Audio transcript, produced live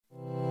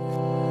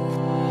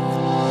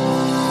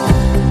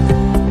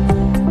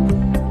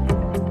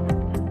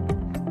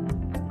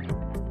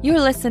You're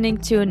listening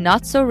to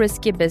Not So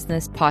Risky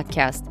Business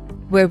podcast,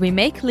 where we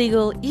make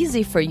legal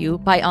easy for you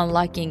by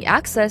unlocking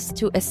access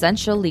to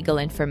essential legal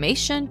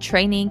information,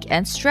 training,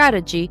 and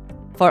strategy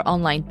for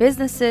online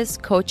businesses,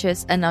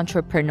 coaches, and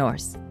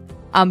entrepreneurs.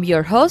 I'm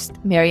your host,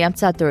 Miriam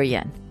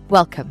Tsadourian.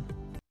 Welcome.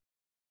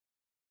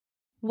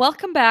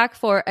 Welcome back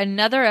for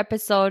another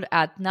episode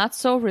at Not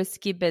So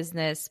Risky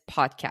Business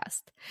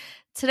podcast.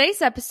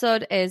 Today's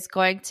episode is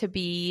going to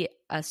be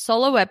a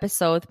solo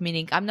episode,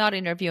 meaning I'm not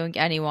interviewing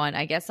anyone.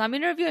 I guess I'm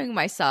interviewing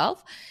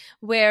myself,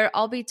 where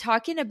I'll be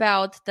talking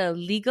about the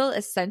legal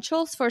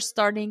essentials for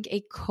starting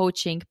a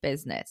coaching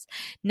business.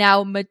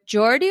 Now,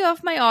 majority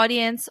of my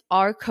audience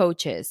are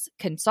coaches,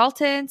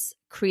 consultants,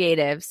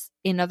 creatives,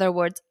 in other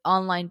words,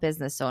 online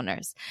business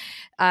owners.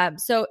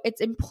 So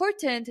it's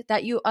important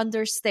that you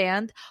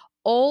understand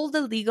all the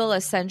legal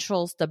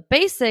essentials, the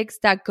basics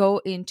that go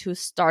into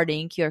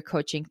starting your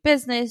coaching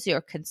business,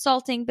 your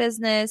consulting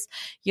business,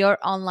 your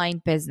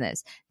online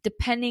business.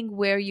 Depending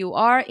where you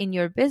are in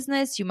your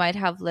business, you might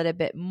have a little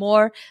bit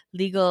more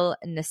legal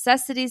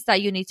necessities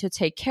that you need to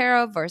take care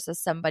of versus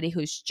somebody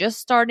who's just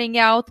starting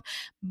out.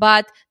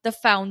 But the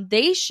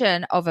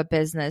foundation of a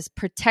business,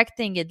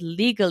 protecting it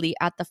legally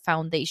at the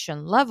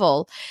foundation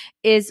level,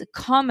 is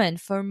common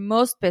for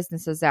most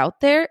businesses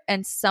out there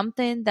and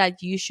something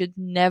that you should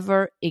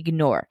never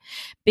ignore.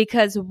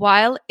 Because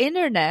while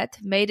internet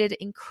made it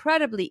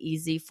incredibly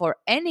easy for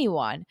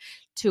anyone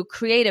to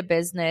create a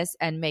business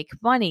and make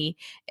money,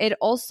 it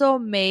also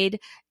made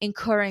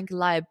incurring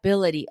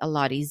liability a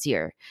lot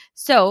easier.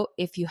 So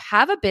if you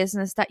have a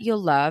business that you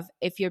love,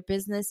 if your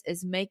business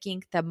is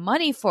making the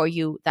money for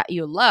you that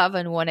you love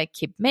and want to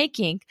keep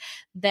making,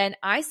 then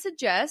I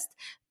suggest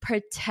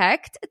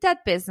protect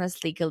that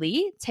business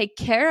legally, take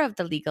care of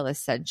the legal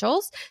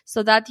essentials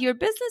so that your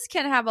business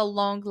can have a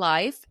long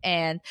life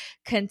and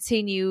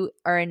continue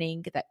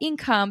earning the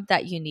income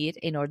that you need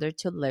in order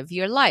to live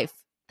your life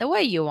the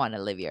way you want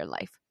to live your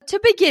life. To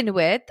begin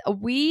with,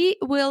 we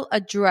will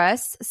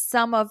address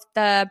some of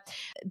the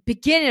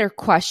beginner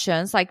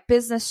questions like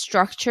business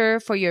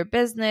structure for your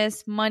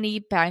business, money,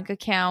 bank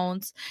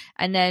accounts,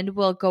 and then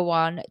we'll go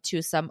on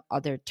to some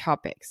other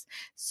topics.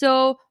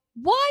 So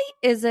why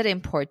is it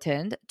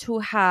important to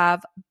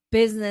have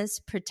business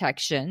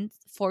protection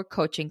for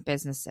coaching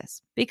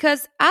businesses?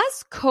 Because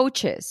as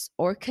coaches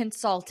or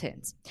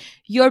consultants,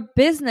 your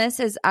business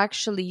is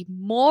actually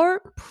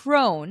more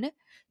prone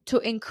to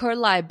incur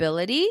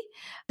liability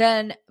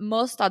than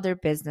most other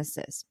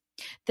businesses.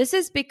 This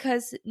is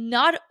because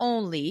not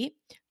only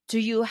do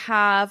you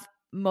have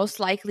most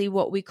likely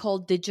what we call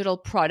digital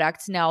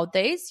products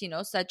nowadays,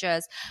 such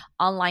as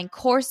online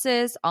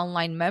courses,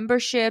 online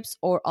memberships,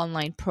 or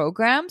online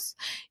programs,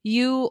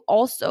 you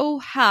also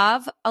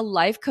have a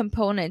live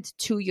component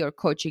to your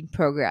coaching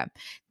program.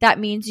 That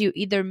means you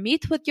either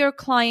meet with your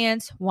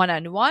clients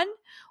one-on-one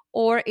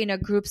or in a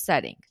group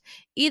setting.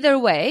 Either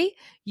way,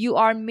 you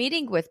are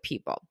meeting with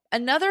people.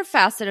 Another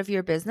facet of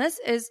your business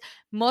is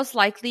most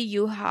likely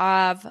you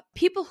have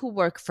people who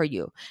work for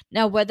you.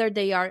 Now, whether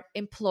they are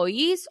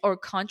employees or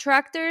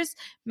contractors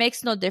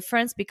makes no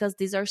difference because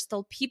these are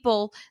still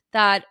people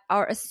that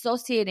are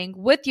associating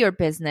with your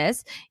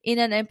business in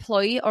an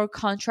employee or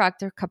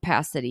contractor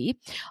capacity.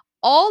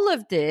 All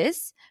of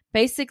this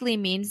basically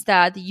means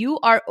that you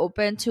are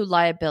open to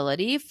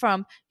liability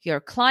from your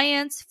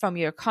clients, from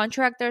your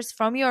contractors,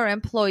 from your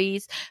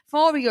employees,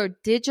 from your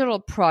digital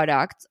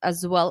products,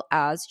 as well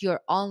as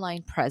your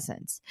online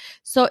presence.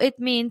 So it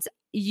means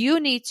you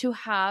need to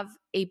have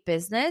a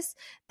business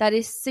that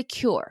is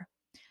secure,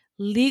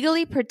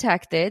 legally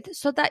protected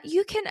so that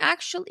you can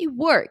actually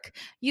work,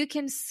 you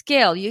can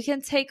scale, you can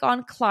take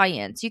on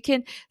clients, you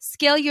can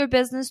scale your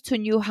business to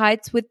new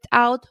heights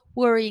without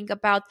worrying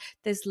about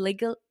these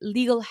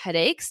legal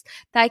headaches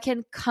that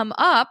can come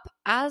up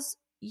as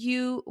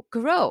you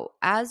grow,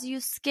 as you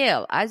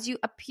scale, as you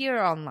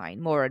appear online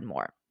more and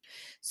more.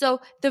 So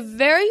the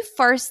very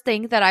first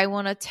thing that I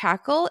want to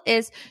tackle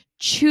is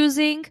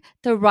choosing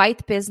the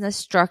right business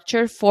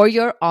structure for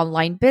your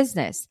online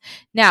business.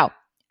 Now,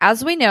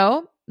 as we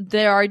know,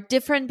 there are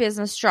different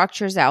business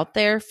structures out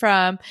there,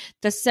 from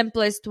the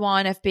simplest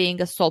one of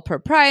being a sole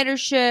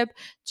proprietorship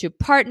to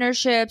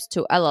partnerships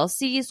to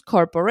LLCs,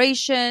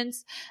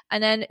 corporations.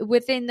 And then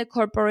within the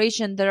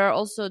corporation, there are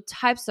also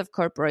types of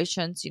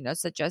corporations,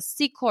 such as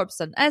C Corps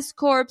and S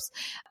Corps.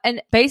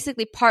 And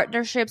basically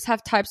partnerships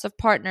have types of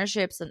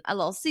partnerships and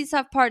LLCs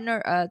have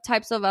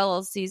types of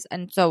LLCs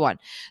and so on.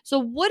 So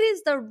what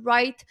is the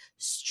right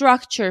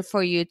structure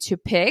for you to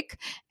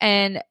pick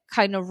and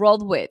kind of roll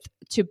with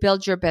to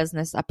build your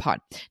business upon?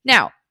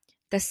 Now,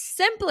 the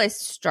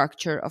simplest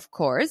structure, of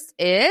course,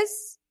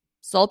 is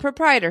sole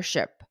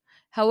proprietorship.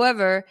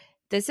 However,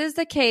 this is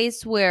the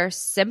case where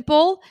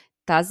simple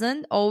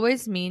doesn't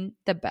always mean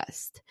the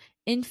best.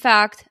 In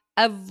fact,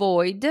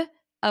 avoid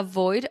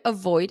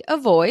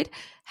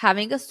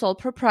having a sole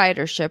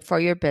proprietorship for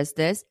your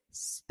business,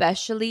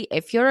 especially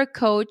if you're a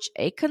coach,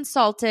 a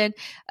consultant,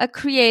 a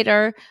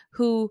creator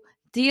who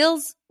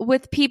deals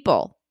with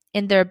people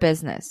in their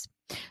business.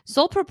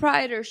 Sole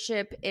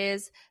proprietorship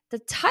is the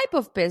type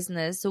of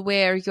business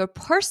where your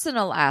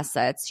personal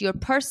assets, your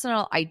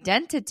personal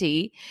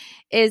identity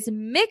is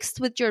mixed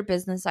with your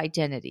business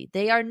identity.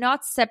 They are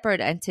not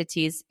separate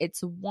entities.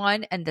 It's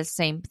one and the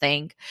same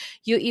thing.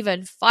 You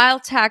even file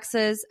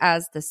taxes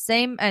as the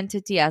same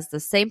entity, as the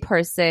same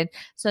person.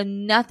 So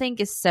nothing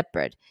is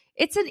separate.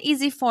 It's an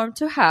easy form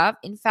to have.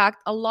 In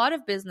fact, a lot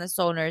of business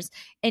owners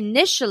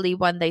initially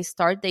when they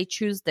start, they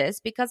choose this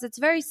because it's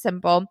very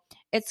simple.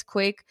 It's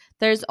quick.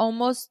 There's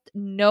almost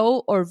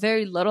no or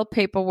very little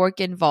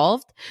paperwork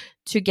involved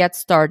to get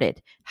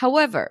started.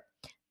 However,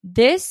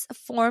 this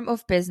form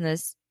of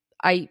business,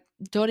 I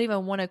don't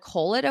even want to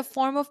call it a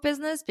form of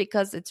business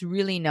because it's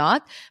really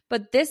not.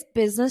 But this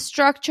business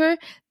structure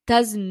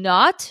does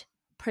not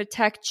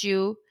protect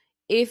you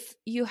if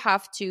you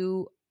have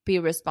to be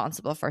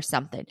responsible for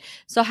something.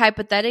 So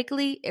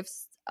hypothetically, if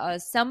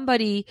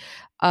somebody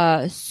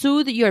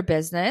sued your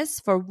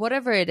business for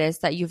whatever it is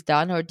that you've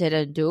done or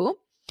didn't do,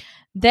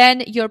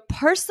 then your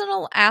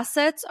personal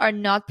assets are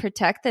not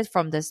protected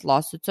from this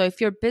lawsuit. So if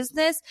your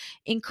business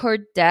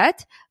incurred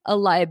debt, a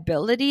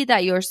liability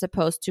that you're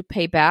supposed to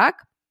pay back,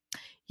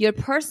 your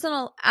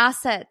personal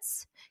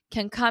assets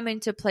can come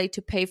into play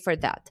to pay for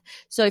that.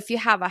 So if you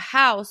have a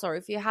house or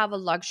if you have a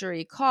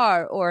luxury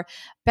car or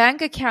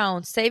bank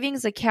accounts,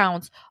 savings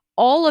accounts,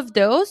 all of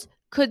those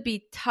could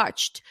be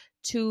touched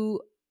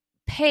to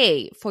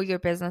pay for your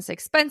business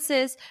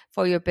expenses,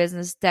 for your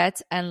business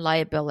debts and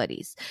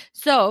liabilities.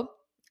 So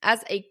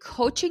as a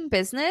coaching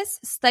business,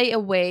 stay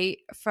away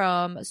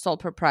from sole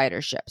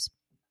proprietorships.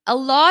 A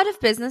lot of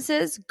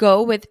businesses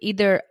go with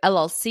either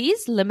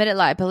LLCs, limited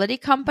liability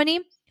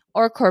company,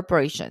 or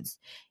corporations.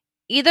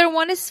 Either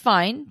one is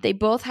fine. They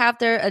both have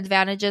their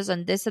advantages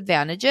and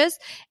disadvantages,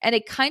 and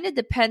it kind of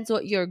depends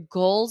what your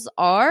goals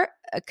are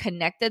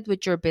connected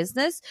with your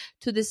business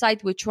to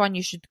decide which one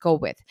you should go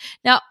with.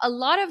 Now, a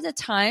lot of the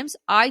times,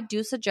 I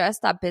do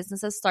suggest that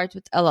businesses start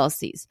with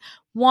LLCs.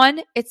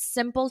 One, it's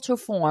simple to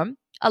form.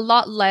 A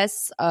lot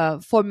less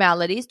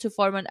formalities to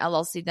form an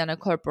LLC than a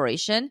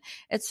corporation.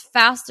 It's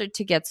faster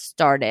to get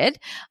started.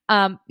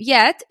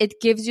 Yet it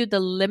gives you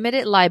the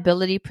limited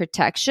liability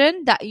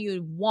protection that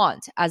you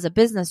want as a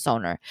business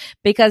owner,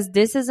 because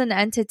this is an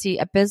entity,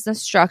 a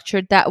business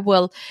structure that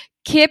will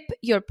keep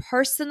your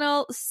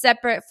personal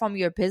separate from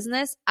your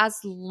business as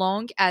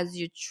long as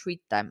you treat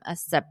them as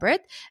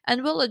separate.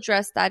 And we'll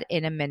address that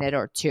in a minute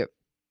or two.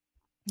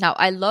 Now,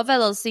 I love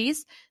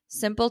LLCs.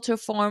 Simple to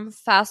form,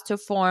 fast to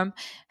form,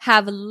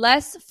 have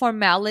less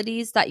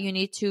formalities that you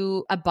need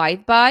to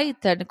abide by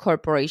than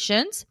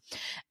corporations,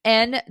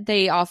 and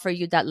they offer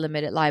you that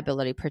limited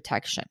liability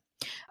protection.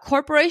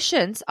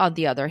 Corporations, on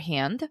the other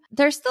hand,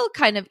 they're still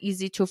kind of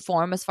easy to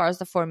form as far as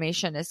the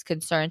formation is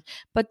concerned,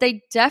 but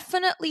they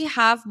definitely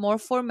have more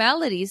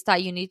formalities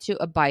that you need to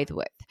abide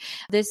with.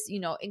 This,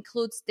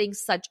 includes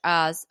things such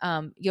as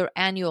your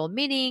annual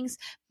meetings,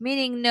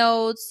 meeting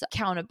notes,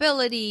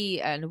 accountability,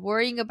 and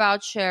worrying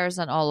about shares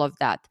and all of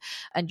that,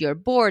 and your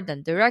board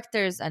and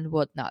directors and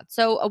whatnot.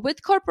 So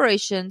with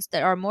corporations,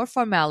 there are more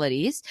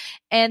formalities,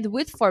 and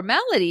with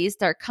formalities,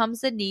 there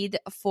comes a need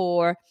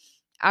for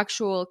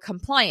actual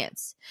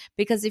compliance,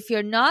 because if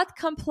you're not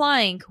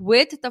complying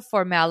with the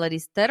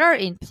formalities that are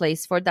in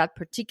place for that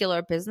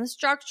particular business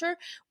structure,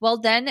 well,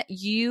 then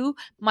you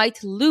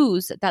might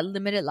lose that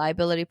limited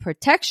liability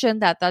protection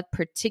that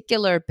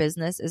particular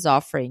business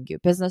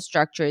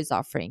structure is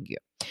offering you.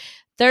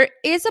 There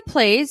is a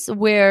place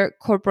where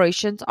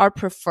corporations are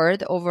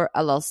preferred over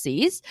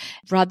LLCs.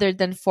 Rather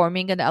than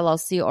forming an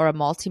LLC or a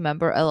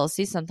multi-member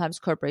LLC, sometimes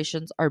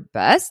corporations are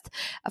best.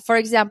 For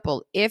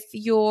example, if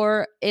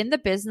you're in the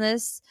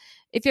business,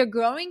 if you're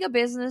growing a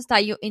business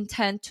that you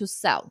intend to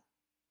sell,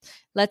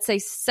 let's say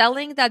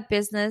selling that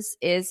business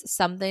is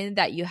something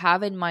that you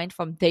have in mind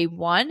from day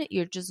one,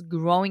 you're just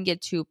growing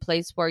it to a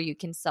place where you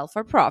can sell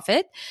for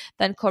profit,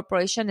 then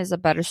corporation is a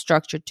better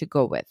structure to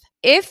go with.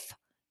 If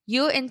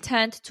you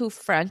intend to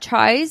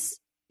franchise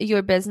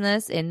your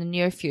business in the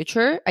near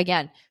future,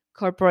 again,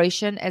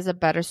 corporation is a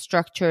better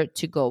structure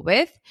to go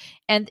with.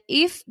 And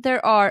if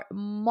there are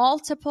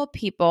multiple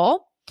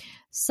people,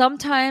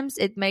 sometimes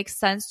it makes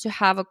sense to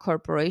have a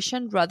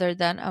corporation rather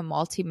than a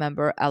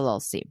multi-member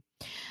LLC.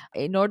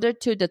 In order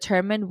to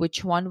determine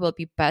which one will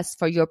be best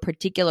for your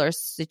particular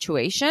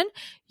situation,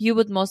 you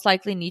would most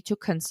likely need to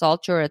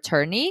consult your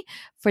attorney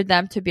for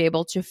them to be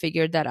able to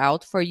figure that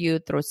out for you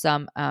through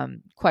some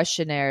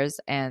questionnaires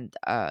and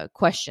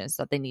questions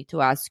that they need to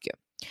ask you.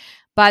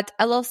 But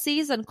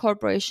LLCs and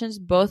corporations,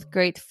 both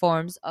great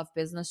forms of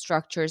business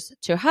structures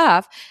to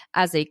have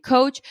as a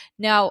coach.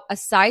 Now,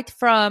 aside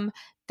from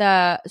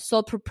the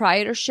sole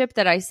proprietorship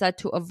that I said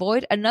to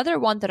avoid, another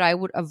one that I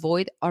would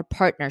avoid are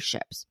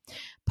partnerships.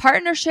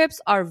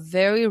 Partnerships are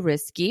very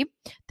risky.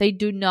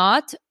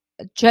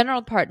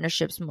 General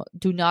partnerships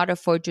do not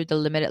afford you the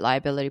limited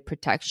liability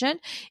protection.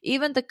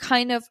 Even the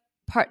kind of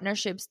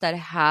partnerships that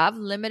have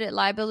limited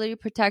liability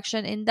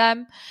protection in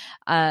them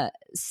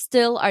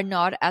still are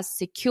not as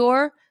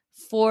secure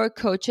for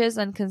coaches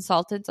and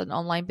consultants and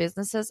online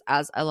businesses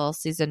as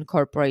LLCs and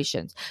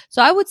corporations.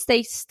 So I would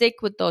say stick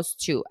with those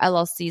two,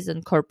 LLCs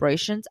and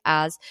corporations,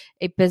 as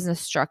a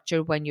business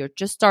structure when you're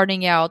just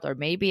starting out or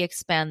maybe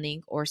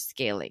expanding or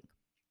scaling.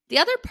 The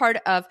other part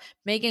of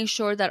making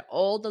sure that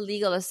all the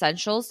legal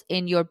essentials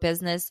in your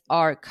business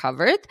are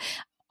covered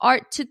are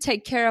to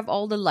take care of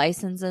all the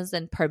licenses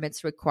and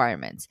permits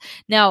requirements.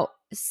 Now,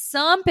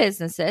 some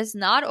businesses,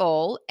 not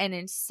all, and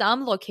in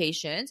some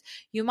locations,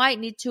 you might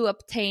need to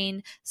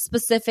obtain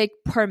specific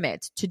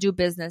permit to do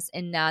business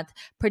in that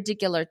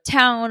particular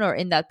town or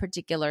in that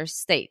particular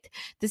state.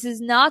 This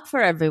is not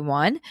for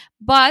everyone,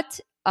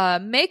 but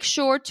make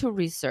sure to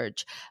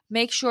research.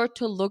 Make sure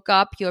to look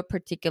up your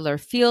particular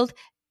field.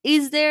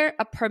 Is there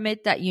a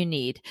permit that you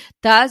need?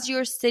 Does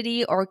your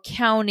city or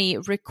county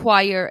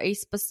require a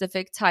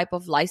specific type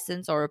of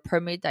license or a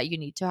permit that you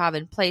need to have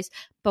in place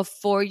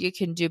before you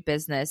can do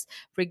business,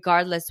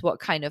 regardless what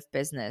kind of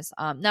business?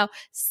 Now,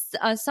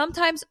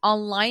 sometimes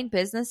online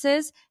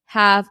businesses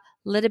have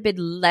a little bit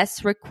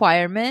less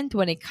requirement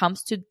when it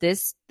comes to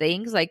these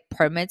things like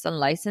permits and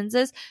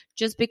licenses,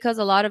 just because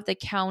a lot of the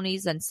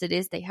counties and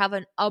cities, they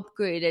haven't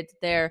upgraded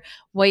their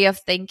way of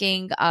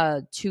thinking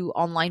to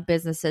online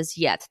businesses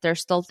yet. They're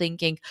still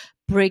thinking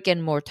brick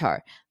and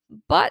mortar.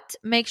 But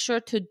make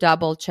sure to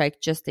double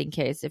check just in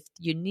case. If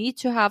you need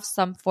to have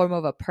some form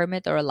of a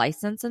permit or a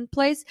license in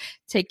place,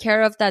 take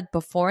care of that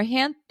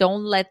beforehand.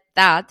 Don't let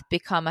that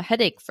become a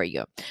headache for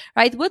you,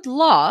 right? With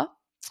law,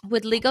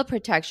 with legal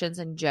protections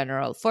in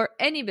general for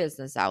any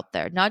business out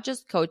there, not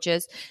just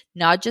coaches,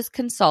 not just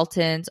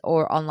consultants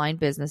or online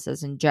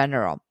businesses in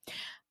general,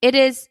 it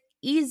is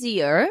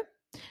easier,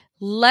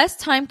 less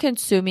time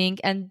consuming,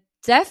 and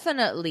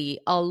definitely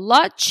a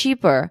lot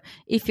cheaper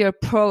if you're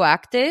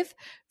proactive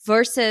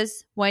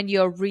versus when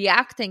you're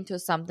reacting to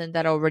something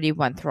that already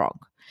went wrong.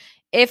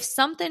 If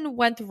something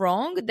went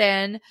wrong,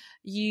 then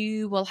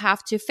you will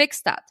have to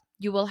fix that.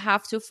 You will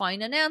have to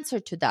find an answer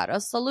to that,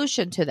 a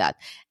solution to that.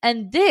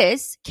 And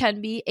this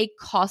can be a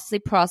costly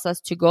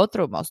process to go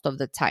through most of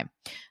the time.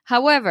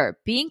 However,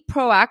 being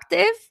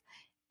proactive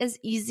is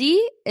easy,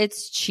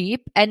 it's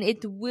cheap, and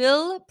it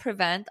will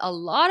prevent a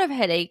lot of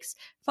headaches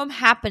from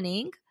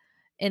happening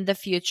in the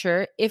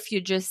future if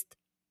you just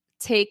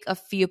take a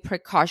few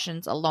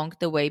precautions along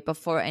the way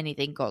before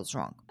anything goes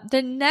wrong.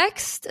 The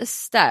next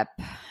step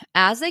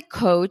as a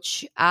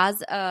coach,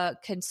 as a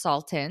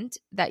consultant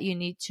that you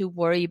need to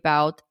worry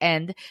about,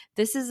 and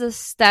this is a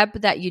step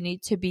that you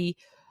need to be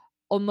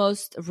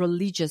almost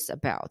religious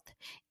about,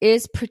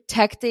 is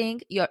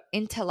protecting your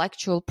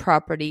intellectual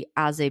property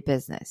as a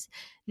business.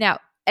 Now,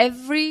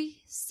 every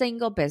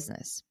single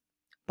business,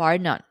 bar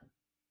none,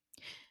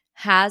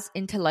 has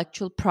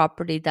intellectual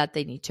property that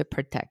they need to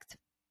protect.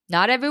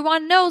 Not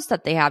everyone knows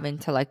that they have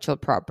intellectual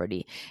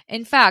property.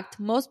 In fact,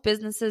 most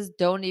businesses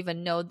don't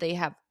even know they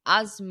have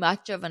as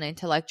much of an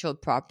intellectual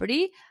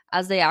property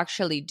as they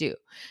actually do.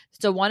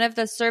 So one of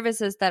the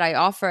services that I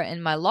offer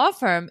in my law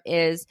firm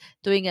is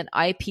doing an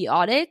IP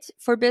audit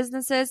for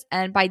businesses.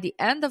 And by the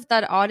end of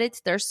that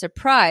audit, they're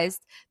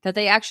surprised that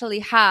they actually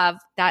have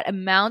that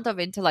amount of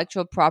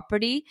intellectual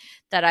property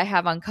that I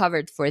have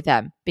uncovered for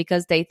them,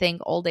 because they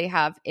think all they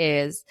have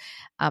is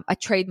a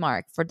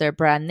trademark for their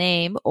brand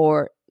name,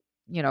 or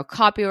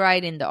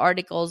copyright in the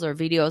articles or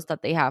videos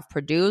that they have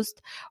produced,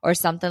 or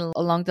something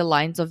along the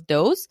lines of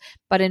those.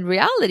 But in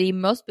reality,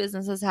 most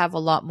businesses have a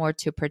lot more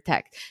to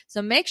protect.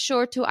 So make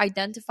sure to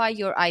identify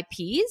your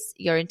IPs,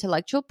 your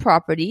intellectual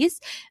properties,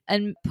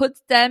 and put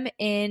them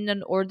in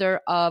an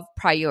order of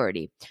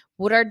priority.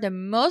 What are the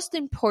most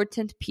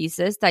important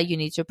pieces that you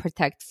need to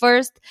protect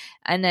first?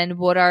 And then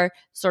what are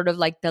sort of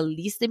like the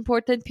least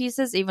important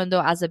pieces, even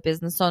though as a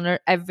business owner,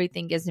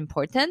 everything is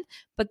important,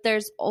 but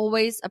there's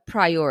always a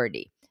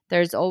priority.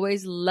 There's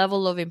always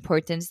level of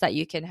importance that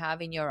you can have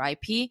in your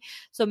IP.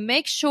 So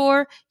make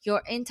sure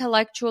your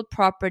intellectual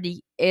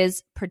property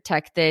is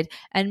protected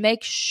and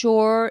make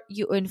sure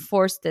you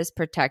enforce this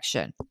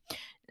protection.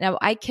 Now,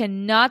 I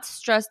cannot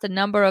stress the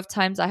number of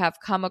times I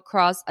have come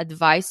across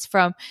advice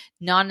from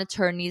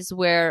non-attorneys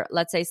where,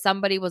 let's say,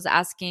 somebody was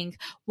asking,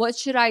 what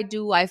should I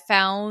do? I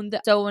found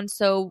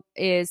so-and-so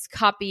is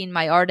copying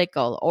my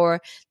article,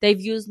 or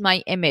they've used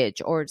my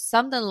image, or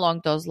something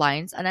along those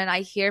lines. And then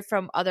I hear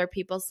from other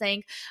people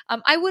saying,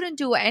 I wouldn't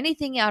do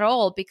anything at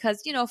all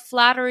because,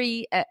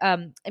 flattery,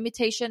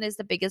 imitation is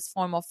the biggest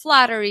form of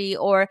flattery,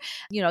 or,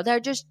 they're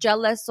just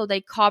jealous, so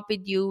they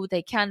copied you.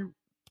 They can't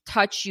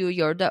touch you,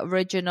 you're the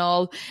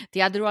original.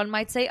 The other one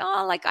might say,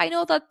 I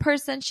know that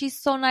person, she's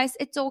so nice,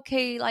 it's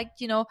okay,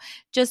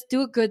 just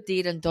do a good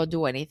deed and don't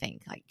do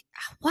anything.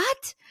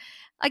 What?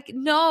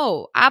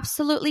 No,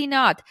 absolutely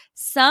not.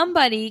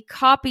 Somebody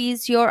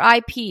copies your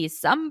IP.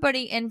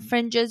 Somebody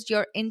infringes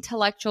your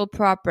intellectual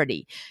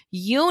property.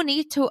 You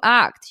need to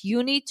act.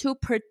 You need to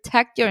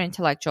protect your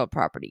intellectual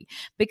property,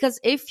 because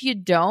if you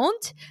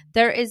don't,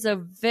 there is a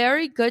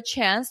very good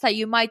chance that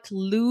you might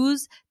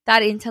lose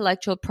that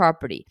intellectual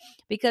property,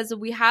 because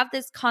we have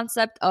this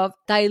concept of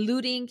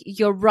diluting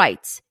your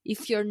rights.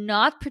 If you're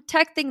not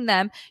protecting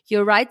them,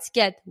 your rights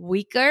get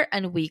weaker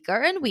and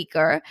weaker and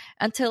weaker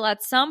until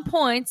at some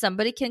point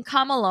somebody can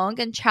come along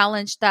and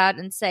challenge that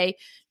and say,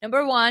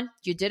 number one,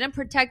 you didn't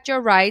protect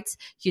your rights,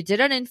 you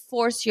didn't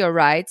enforce your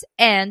rights,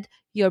 and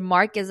your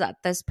mark is at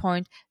this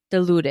point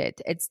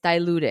diluted, it's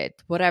diluted,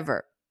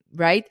 whatever,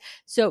 right?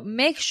 So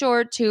make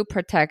sure to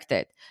protect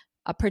it.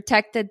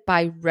 Protected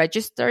by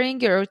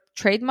registering your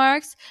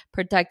trademarks,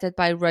 protected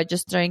by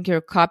registering your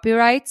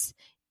copyrights.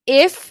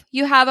 If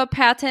you have a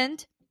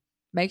patent,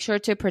 make sure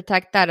to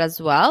protect that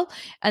as well.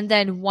 And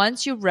then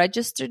once you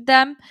registered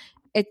them,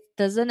 it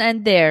doesn't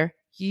end there.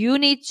 You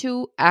need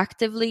to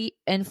actively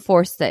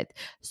enforce it.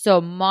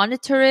 So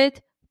monitor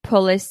it,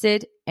 police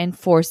it,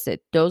 enforce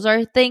it. Those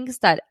are things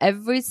that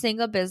every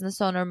single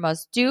business owner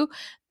must do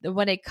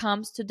when it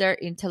comes to their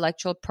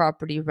intellectual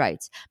property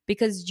rights,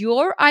 because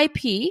your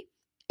IP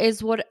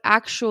is what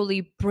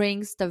actually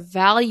brings the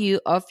value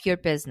of your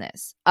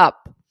business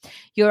up.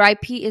 Your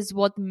IP is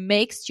what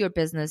makes your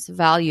business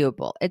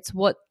valuable. It's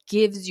what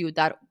gives you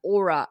that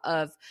aura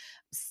of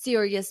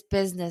serious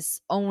business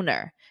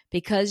owner,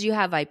 because you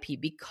have IP,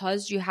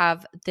 because you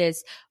have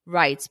this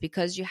rights,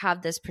 because you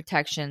have this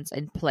protections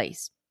in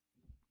place.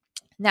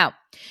 Now,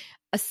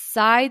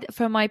 aside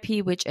from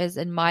IP, which is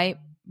in my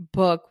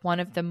book one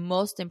of the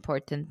most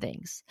important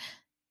things,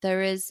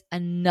 there is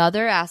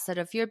another asset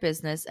of your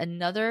business,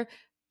 another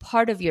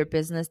part of your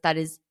business that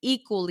is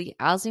equally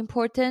as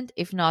important,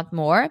 if not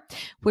more.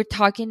 We're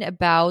talking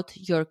about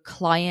your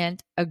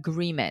client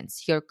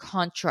agreements, your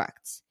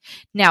contracts.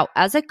 Now,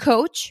 as a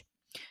coach,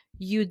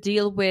 you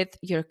deal with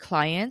your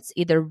clients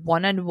either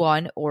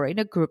one-on-one or in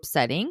a group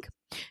setting.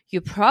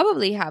 You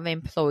probably have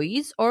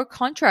employees or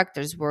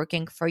contractors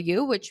working for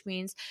you, which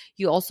means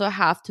you also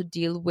have to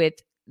deal with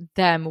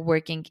them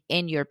working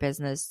in your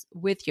business,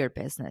 with your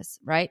business,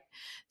 right?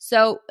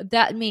 So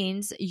that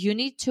means you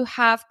need to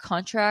have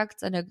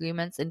contracts and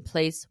agreements in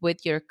place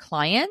with your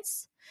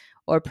clients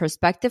or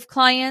prospective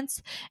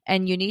clients,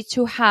 and you need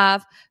to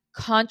have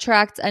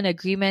contracts and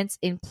agreements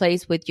in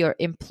place with your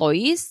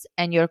employees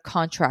and your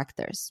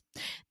contractors.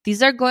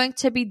 These are going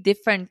to be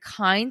different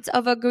kinds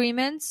of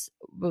agreements,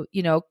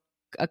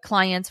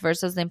 clients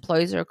versus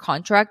employees or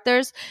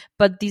contractors,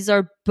 but these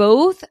are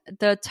both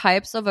the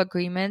types of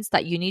agreements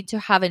that you need to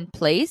have in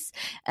place.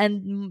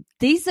 And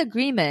these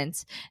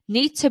agreements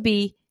need to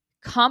be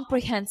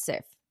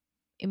comprehensive,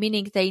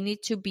 meaning they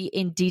need to be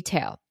in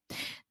detail.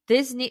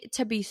 This need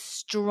to be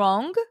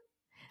strong,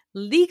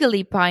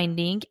 legally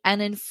binding, and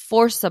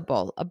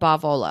enforceable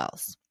above all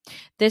else.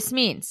 This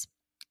means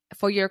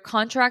for your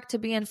contract to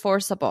be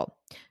enforceable,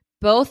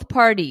 both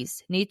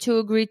parties need to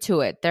agree to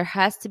it. There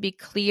has to be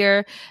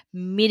clear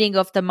meeting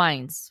of the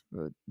minds.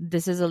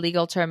 This is a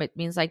legal term. It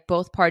means like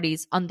both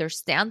parties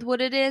understand what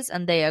it is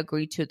and they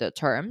agree to the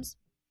terms.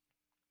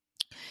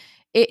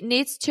 It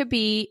needs to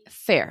be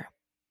fair.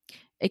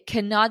 It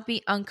cannot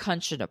be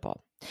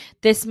unconscionable.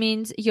 This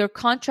means your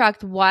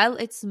contract, while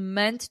it's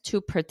meant to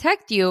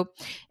protect you,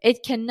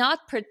 it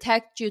cannot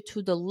protect you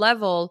to the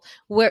level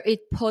where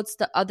it puts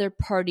the other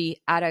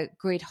party at a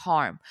great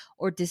harm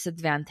or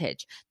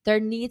disadvantage.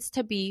 There needs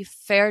to be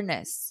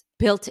fairness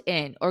built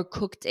in or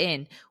cooked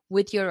in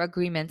with your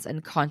agreements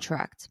and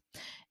contracts.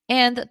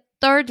 And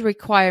third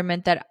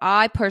requirement that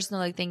I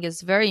personally think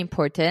is very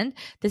important,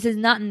 this is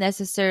not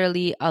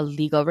necessarily a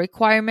legal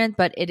requirement,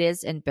 but it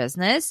is in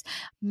business.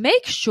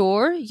 Make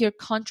sure your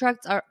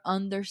contracts are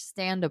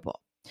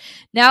understandable.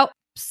 Now,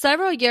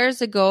 several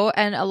years ago,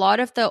 and a lot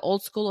of the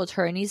old school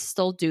attorneys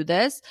still do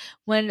this,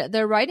 when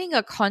they're writing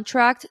a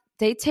contract,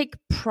 they take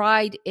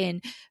pride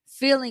in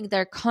filling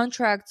their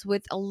contracts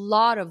with a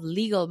lot of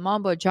legal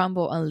mumbo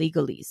jumbo and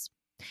legalese.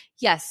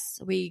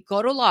 Yes, we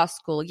go to law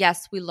school.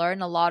 Yes, we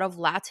learn a lot of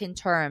Latin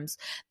terms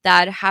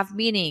that have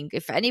meaning.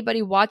 If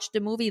anybody watched the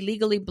movie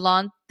Legally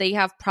Blonde, they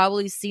have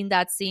probably seen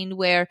that scene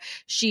where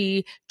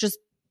she just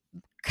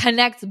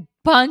connects a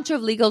bunch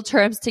of legal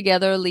terms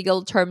together,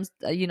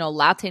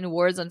 Latin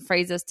words and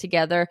phrases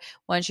together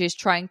when she's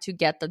trying to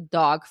get the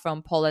dog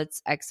from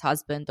Paulette's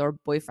ex-husband or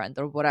boyfriend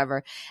or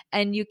whatever.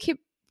 And you keep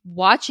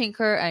watching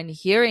her and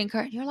hearing her,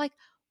 and you're like,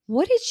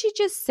 what did she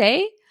just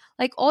say?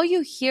 Like all you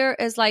hear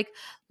is like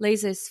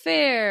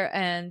laissez-faire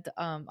and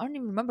I don't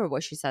even remember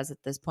what she says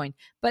at this point,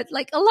 but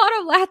like a lot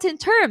of Latin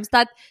terms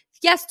that,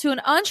 yes, to an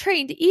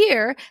untrained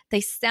ear,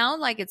 they sound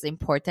like it's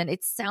important.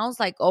 It sounds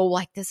like, oh,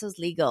 like this is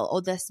legal.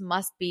 Oh, this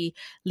must be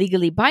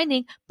legally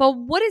binding. But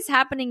what is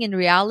happening in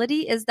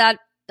reality is that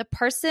the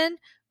person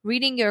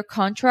reading your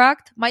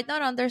contract might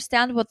not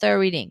understand what they're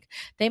reading.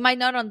 They might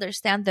not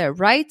understand their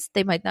rights.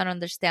 They might not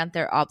understand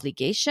their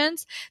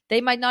obligations. They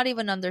might not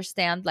even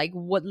understand like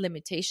what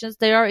limitations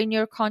there are in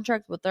your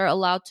contract, what they're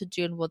allowed to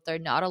do and what they're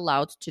not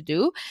allowed to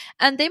do.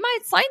 And they might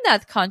sign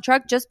that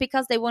contract just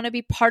because they want to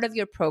be part of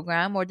your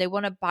program, or they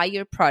want to buy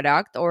your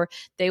product, or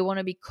they want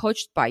to be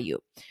coached by you.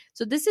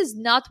 So this is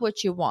not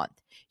what you want.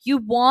 You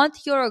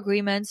want your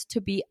agreements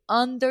to be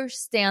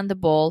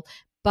understandable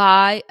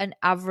by an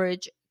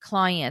average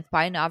client,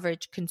 by an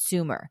average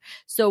consumer.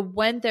 So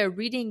when they're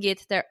reading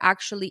it, they're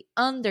actually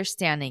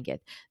understanding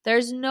it.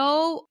 There's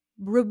no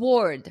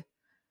reward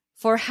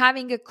for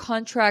having a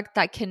contract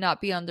that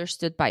cannot be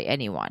understood by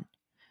anyone,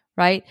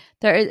 right?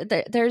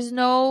 There's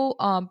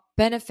no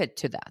benefit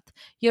to that.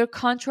 Your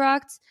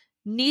contracts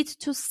need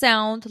to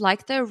sound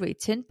like they're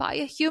written by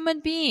a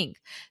human being.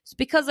 It's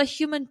because a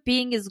human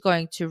being is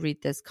going to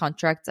read these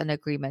contracts and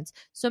agreements.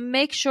 So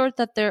make sure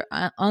that they're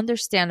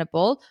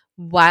understandable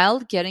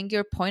while getting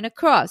your point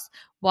across,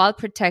 while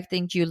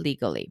protecting you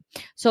legally.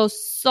 So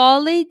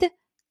solid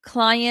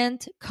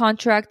client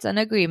contracts and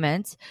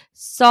agreements,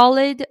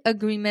 solid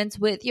agreements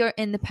with your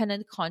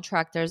independent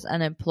contractors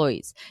and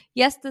employees.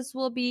 Yes, this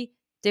will be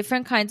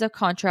different kinds of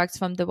contracts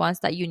from the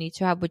ones that you need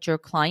to have with your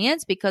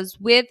clients, because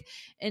with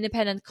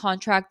independent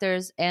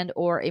contractors and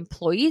or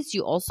employees,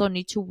 you also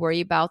need to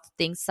worry about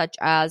things such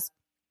as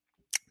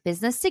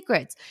business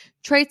secrets,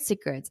 trade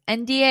secrets,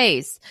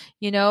 NDAs,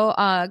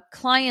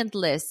 client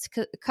list,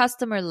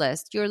 customer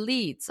list, your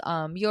leads,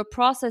 your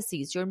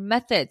processes, your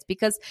methods,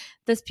 because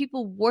those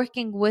people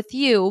working with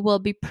you will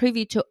be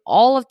privy to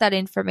all of that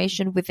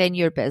information within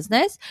your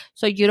business.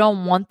 So you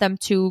don't want them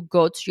to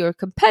go to your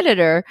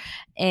competitor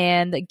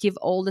and give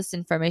all this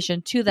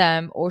information to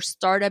them, or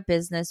start a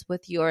business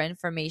with your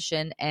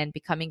information and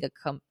becoming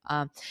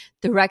a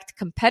direct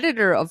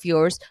competitor of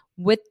yours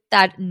with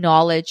that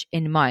knowledge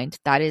in mind.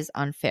 That is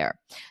unfair.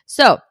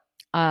 So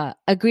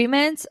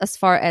agreements as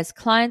far as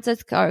clients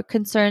are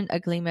concerned,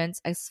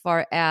 agreements as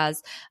far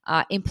as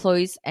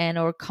employees and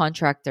or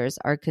contractors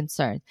are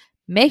concerned.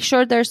 Make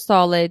sure they're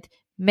solid,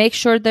 make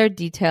sure they're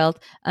detailed,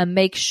 and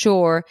make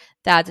sure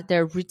that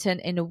they're written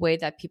in a way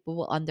that people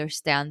will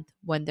understand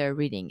when they're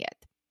reading it.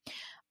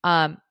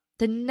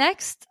 The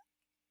next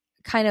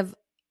kind of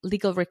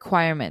legal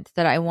requirement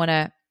that I want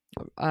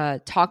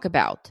to talk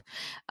about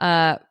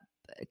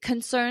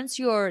concerns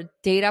your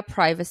data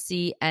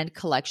privacy and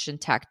collection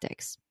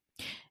tactics.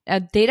 Now,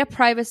 data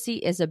privacy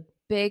is a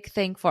big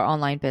thing for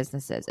online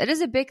businesses. It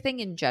is a big thing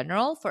in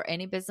general for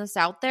any business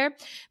out there,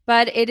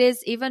 but it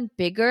is even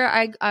bigger,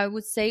 I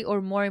would say, or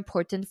more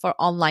important for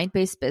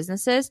online-based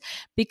businesses,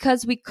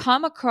 because we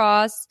come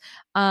across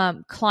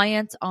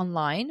clients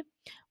online.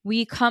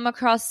 We come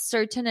across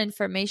certain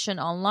information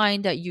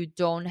online that you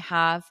don't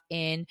have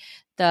in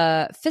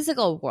the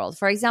physical world.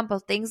 For example,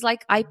 things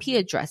like IP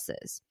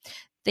addresses,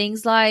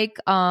 things like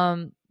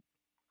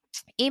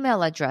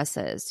email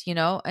addresses,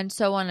 and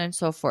so on and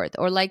so forth,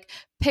 or like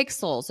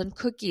pixels and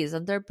cookies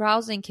and their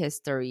browsing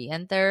history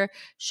and their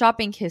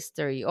shopping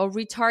history, or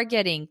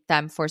retargeting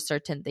them for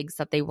certain things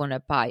that they want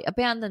to buy,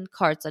 abandoned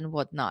carts and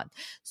whatnot.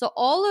 So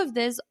all of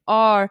these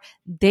are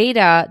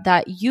data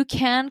that you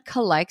can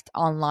collect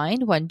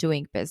online when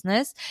doing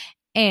business.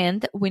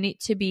 And we need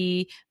to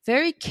be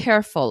very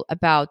careful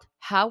about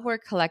how we're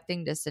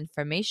collecting this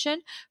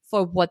information,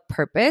 for what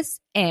purpose,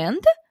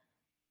 and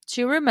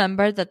to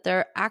remember that there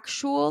are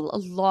actual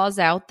laws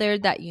out there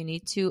that you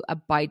need to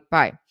abide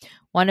by.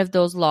 One of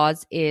those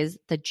laws is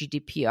the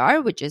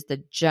GDPR, which is the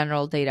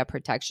General Data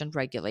Protection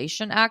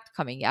Regulation Act,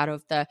 coming out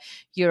of the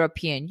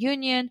European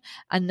Union.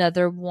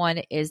 Another one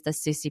is the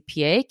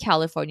CCPA,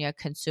 California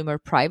Consumer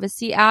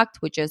Privacy Act,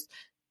 which is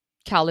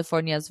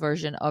California's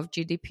version of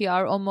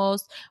GDPR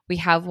almost. We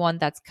have one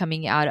that's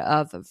coming out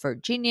of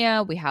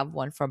Virginia. We have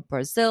one from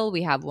Brazil.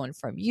 We have one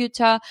from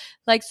Utah.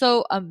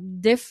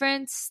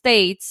 Different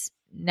states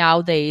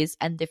nowadays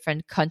and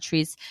different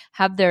countries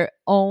have their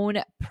own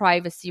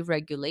privacy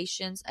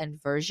regulations and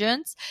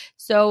versions.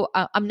 So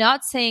I'm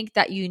not saying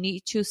that you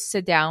need to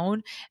sit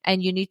down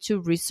and you need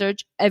to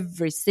research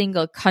every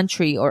single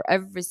country or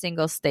every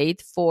single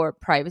state for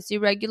privacy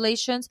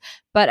regulations,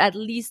 but at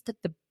least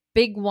the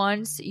big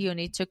ones you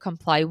need to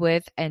comply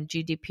with, and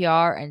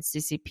GDPR and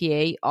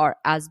CCPA are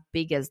as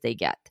big as they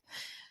get.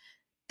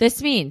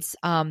 This means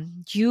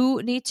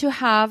you need to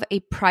have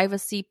a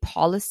privacy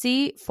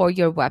policy for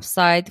your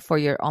website, for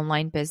your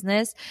online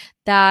business,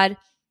 that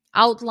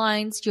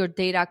outlines your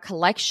data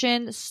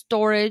collection,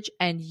 storage,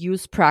 and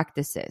use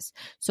practices.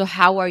 So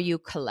how are you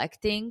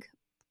collecting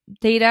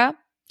data?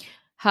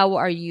 How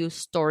are you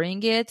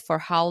storing it? For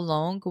how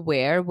long?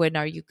 Where? When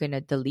are you going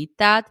to delete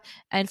that?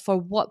 And for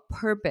what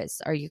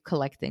purpose are you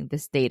collecting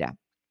this data?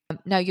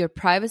 Now, your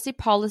privacy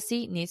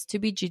policy needs to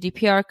be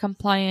GDPR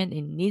compliant.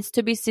 It needs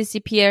to be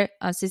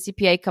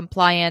CCPA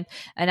compliant.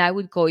 And I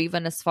would go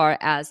even as far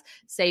as,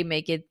 say,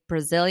 make it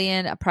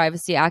Brazilian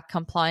Privacy Act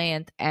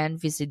compliant and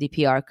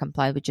VCDPR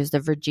compliant, which is the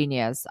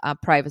Virginia's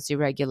privacy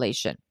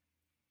regulation.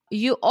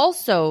 You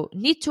also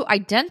need to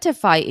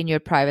identify in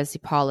your privacy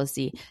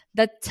policy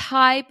the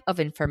type of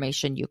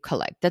information you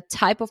collect, the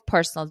type of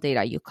personal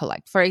data you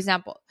collect. For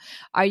example,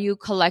 are you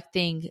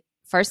collecting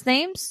first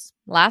names,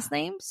 last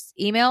names,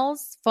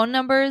 emails, phone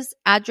numbers,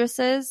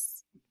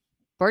 addresses,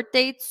 birth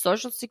dates,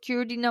 social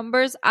security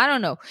numbers? I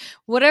don't know.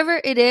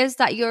 Whatever it is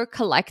that you're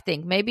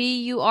collecting. Maybe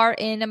you are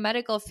in a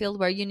medical field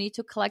where you need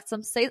to collect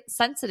some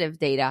sensitive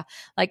data,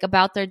 like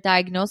about their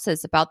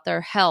diagnosis, about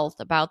their health,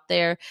 about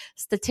their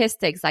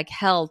statistics, like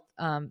health,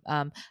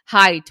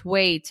 height,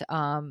 weight,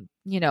 I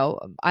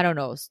don't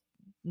know,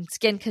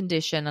 skin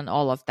condition and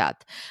all of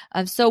that.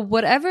 So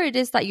whatever it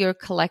is that you're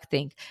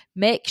collecting,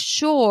 make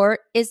sure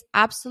is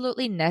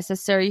absolutely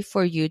necessary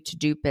for you to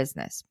do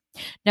business.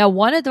 Now,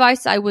 one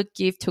advice I would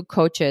give to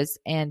coaches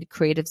and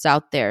creatives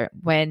out there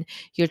when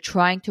you're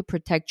trying to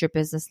protect your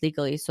business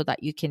legally so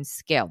that you can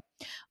scale,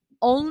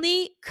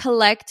 only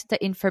collect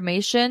the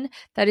information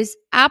that is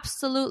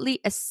absolutely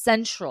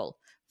essential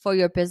for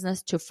your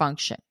business to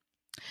function.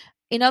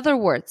 In other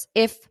words,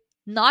 if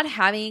not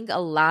having a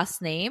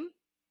last name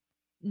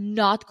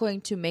not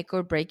going to make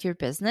or break your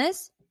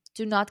business,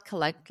 do not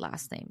collect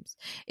last names.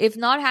 If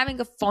not having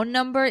a phone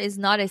number is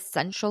not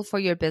essential for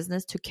your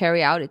business to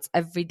carry out its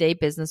everyday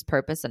business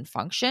purpose and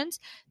functions,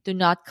 do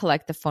not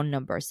collect the phone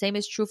number. Same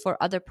is true for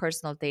other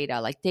personal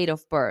data like date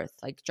of birth,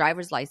 like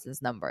driver's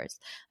license numbers,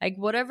 like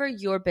whatever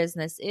your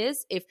business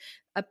is. If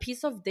a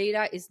piece of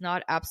data is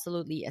not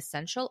absolutely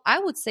essential, I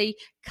would say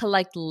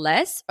collect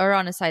less, or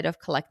on a side of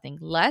collecting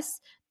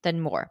less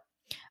than more.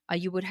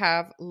 You would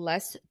have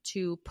less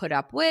to put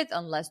up with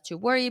and less to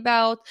worry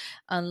about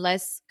and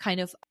less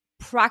kind of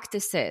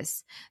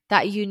practices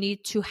that you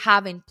need to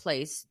have in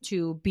place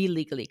to be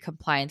legally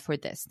compliant for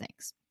these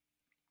things.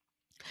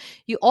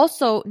 You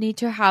also need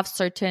to have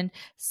certain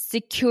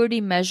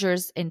security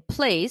measures in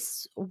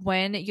place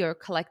when you're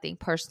collecting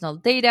personal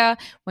data,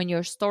 when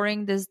you're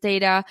storing this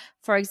data.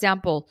 For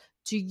example,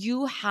 do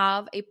you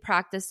have a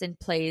practice in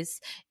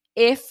place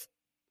if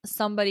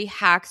somebody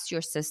hacks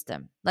your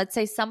system? Let's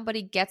say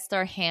somebody gets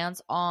their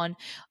hands on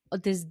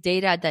this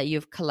data that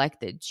you've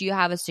collected. Do you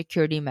have a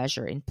security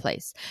measure in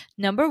place?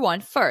 Number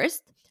one,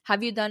 first,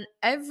 have you done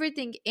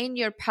everything in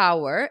your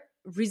power,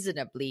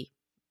 reasonably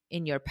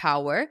in your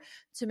power,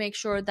 to make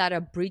sure that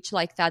a breach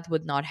like that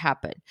would not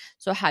happen?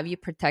 So have you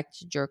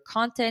protected your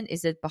content?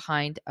 Is it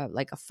behind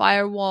like a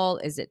firewall?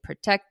 Is it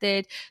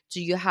protected?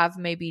 Do you have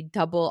maybe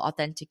double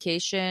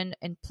authentication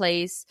in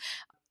place?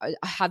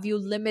 Have you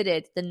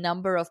limited the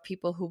number of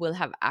people who will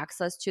have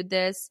access to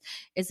this?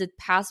 Is it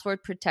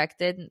password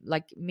protected?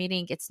 Like,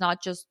 meaning it's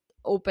not just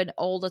open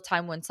all the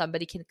time when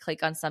somebody can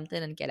click on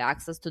something and get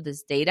access to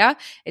this data.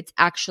 It's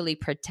actually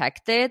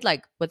protected,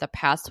 like with a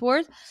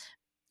password.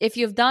 If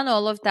you've done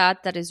all of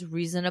that, that is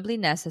reasonably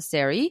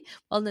necessary,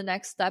 well, the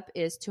next step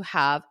is to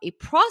have a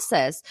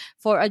process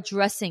for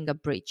addressing a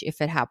breach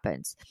if it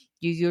happens.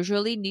 You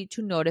usually need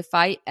to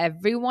notify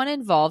everyone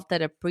involved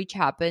that a breach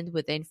happened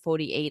within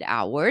 48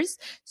 hours.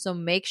 So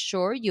make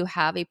sure you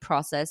have a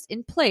process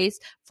in place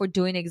for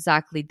doing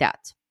exactly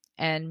that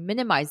and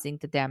minimizing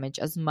the damage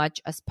as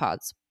much as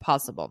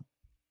possible.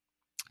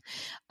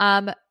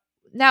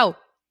 Now,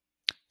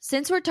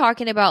 since we're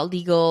talking about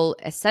legal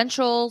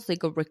essentials,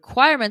 legal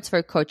requirements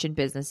for coaching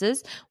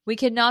businesses, we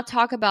cannot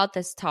talk about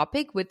this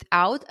topic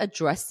without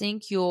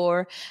addressing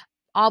your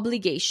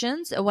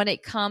obligations when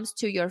it comes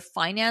to your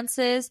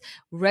finances,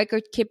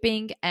 record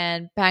keeping,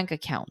 and bank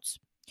accounts.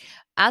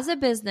 As a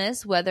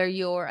business, whether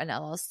you're an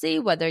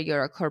LLC, whether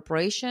you're a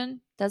corporation,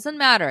 doesn't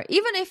matter.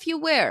 Even if you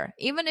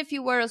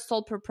were a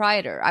sole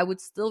proprietor, I would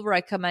still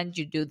recommend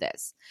you do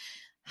this.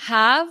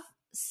 Have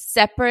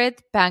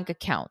separate bank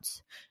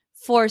accounts.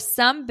 For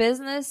some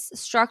business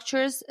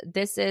structures,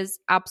 this is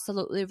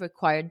absolutely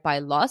required by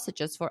law, such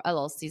as for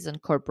LLCs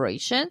and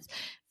corporations.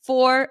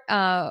 For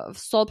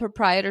sole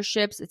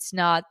proprietorships, it's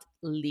not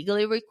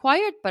legally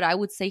required, but I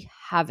would say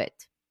have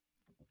it.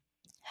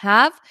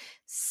 Have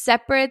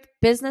separate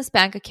business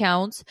bank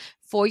accounts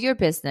for your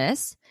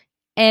business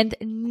and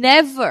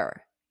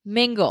never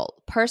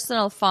mingle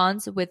personal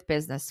funds with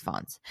business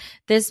funds.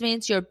 This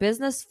means your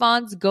business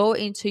funds go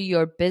into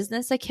your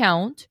business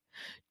account.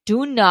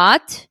 Do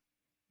not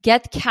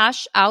get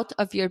cash out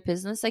of your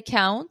business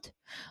account.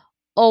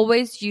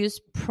 Always use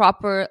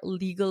proper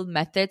legal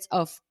methods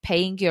of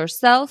paying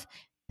yourself,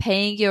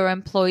 paying your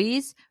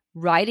employees,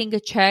 writing a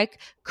check,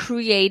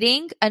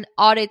 creating an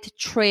audit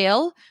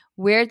trail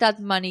where that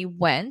money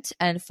went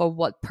and for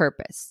what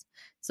purpose.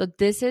 So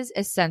this is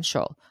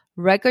essential.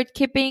 Record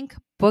keeping,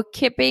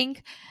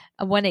 bookkeeping,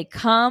 when it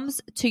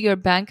comes to your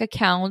bank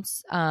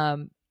accounts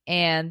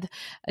and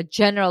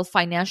general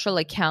financial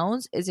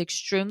accounts is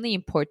extremely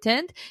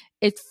important.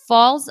 It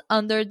falls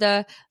under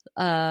the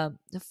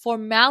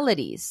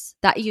formalities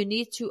that you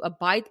need to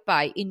abide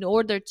by in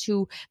order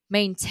to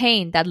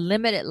maintain that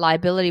limited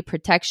liability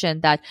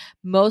protection that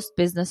most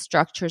business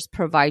structures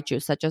provide you,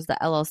 such as the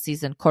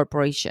LLCs and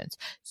corporations.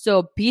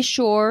 So be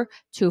sure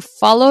to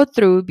follow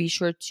through, be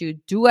sure to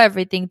do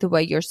everything the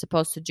way you're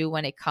supposed to do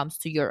when it comes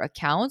to your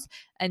accounts,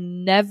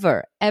 and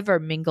never, ever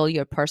mingle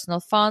your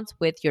personal funds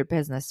with your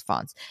business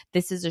funds.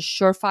 This is a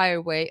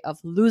surefire way of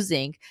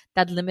losing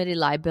that limited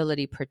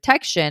liability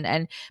protection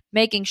and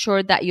making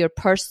sure that your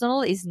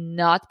personal is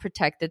not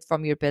protected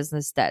from your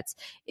business debts.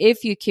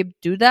 If you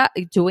keep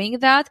doing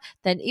that,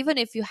 then even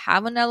if you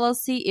have an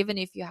LLC, even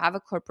if you have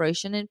a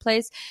corporation in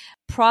place,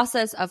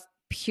 process of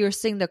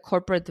piercing the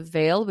corporate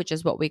veil, which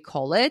is what we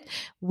call it,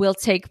 will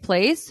take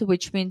place,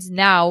 which means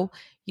now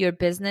your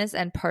business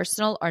and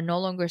personal are no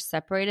longer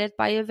separated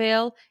by a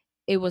veil.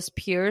 It was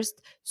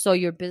pierced, so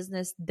your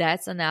business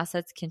debts and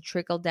assets can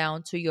trickle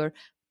down to your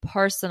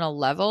personal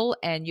level,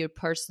 and your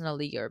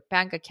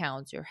bank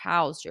accounts, your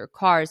house, your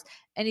cars,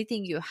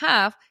 anything you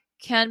have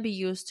can be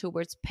used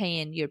towards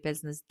paying your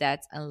business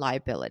debts and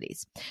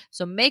liabilities.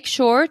 So make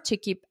sure to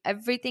keep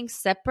everything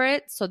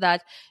separate so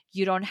that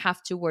you don't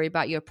have to worry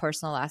about your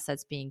personal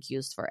assets being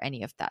used for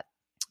any of that.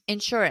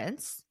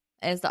 Insurance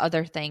is the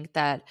other thing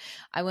that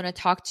I want to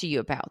talk to you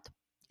about.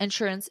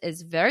 Insurance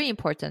is very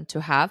important to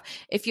have.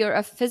 If you're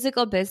a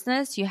physical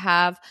business, you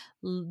have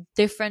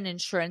different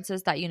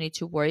insurances that you need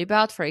to worry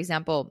about. For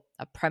example,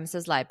 a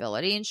premises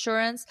liability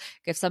insurance.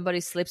 If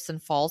somebody slips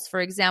and falls, for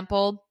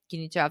example, you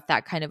need to have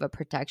that kind of a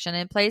protection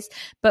in place.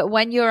 But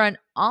when you're an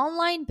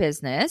online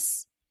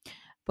business,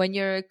 when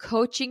you're a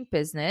coaching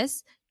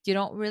business, you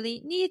don't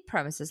really need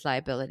premises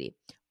liability.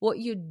 What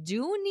you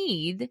do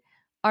need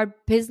are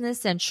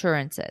business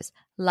insurances,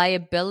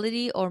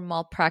 liability or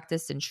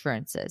malpractice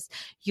insurances.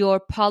 Your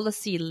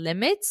policy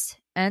limits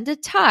and the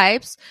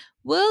types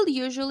will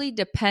usually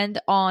depend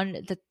on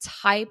the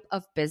type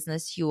of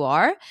business you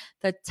are,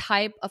 the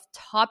type of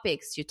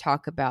topics you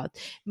talk about,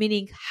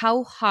 meaning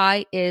how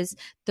high is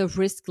the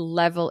risk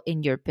level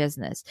in your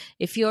business.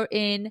 If you're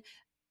in,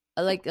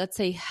 like, let's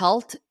say,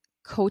 health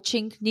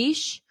coaching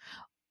niche,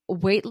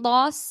 weight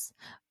loss,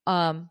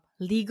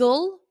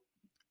 legal,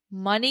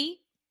 money,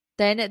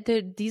 then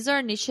these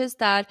are niches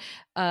that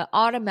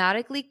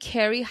automatically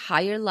carry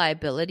higher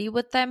liability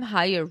with them,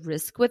 higher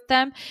risk with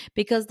them,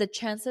 because the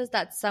chances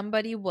that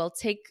somebody will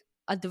take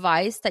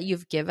advice that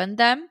you've given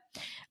them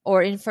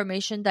or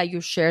information that you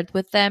shared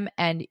with them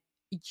and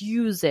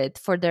use it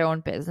for their own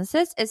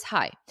businesses is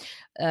high.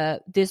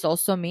 This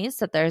also means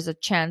that there's a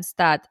chance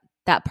that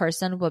that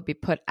person will be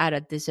put at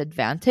a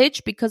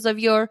disadvantage because of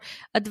your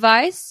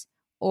advice,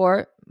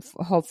 or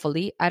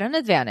hopefully at an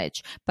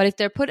advantage. But if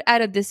they're put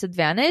at a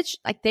disadvantage,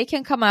 like, they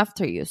can come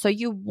after you. So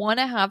you want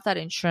to have that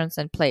insurance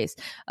in place,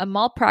 a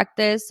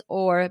malpractice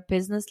or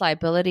business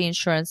liability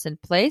insurance in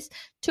place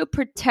to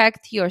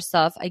protect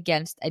yourself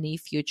against any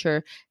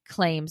future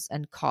claims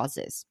and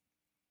causes.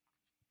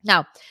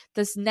 Now,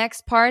 this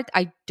next part,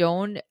 I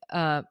don't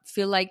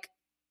feel like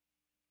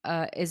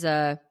is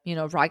a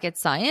rocket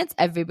science.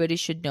 Everybody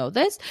should know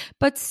this,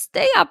 but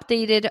stay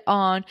updated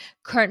on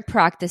current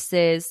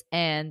practices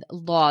and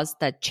laws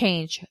that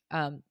change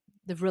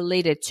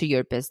related to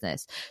your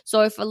business.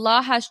 So if a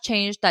law has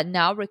changed that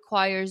now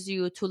requires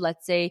you to,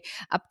 let's say,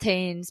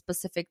 obtain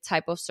specific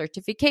type of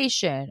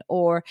certification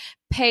or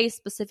pay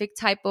specific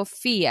type of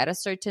fee at a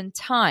certain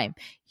time,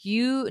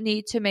 you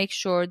need to make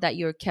sure that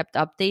you're kept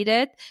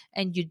updated,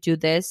 and you do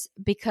this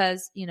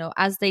because,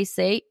 as they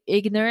say,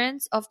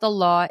 ignorance of the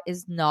law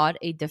is not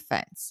a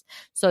defense.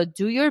 So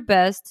do your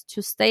best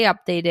to stay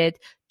updated,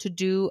 to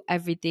do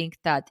everything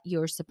that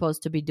you're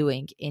supposed to be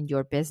doing in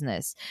your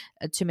business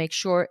to make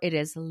sure it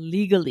is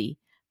legally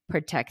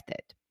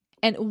protected.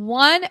 And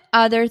one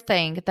other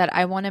thing that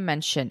I want to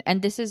mention,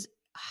 and this is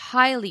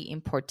highly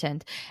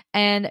important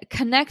and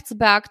connects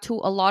back to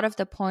a lot of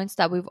the points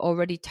that we've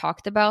already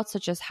talked about,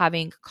 such as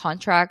having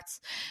contracts,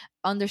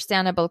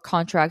 understandable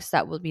contracts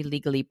that will be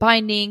legally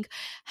binding,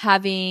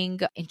 having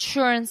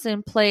insurance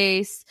in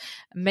place,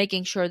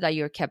 making sure that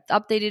you're kept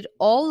updated.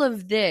 All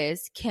of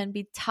this can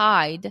be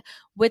tied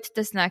with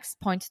this next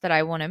point that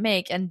I want to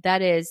make, and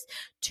that is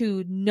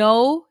to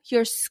know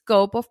your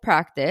scope of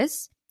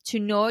practice, to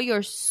know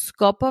your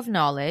scope of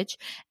knowledge,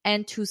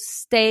 and to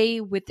stay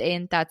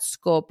within that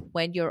scope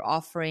when you're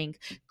offering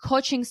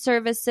coaching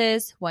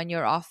services, when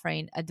you're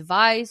offering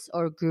advice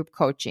or group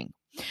coaching.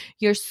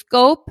 Your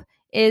scope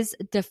is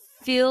the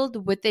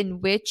field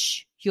within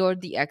which you're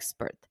the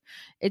expert.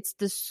 It's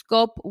the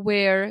scope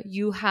where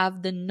you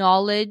have the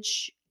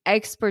knowledge,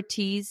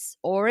 expertise,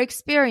 or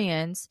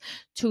experience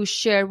to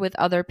share with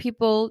other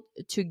people,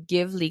 to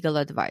give legal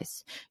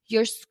advice.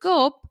 Your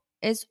scope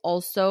is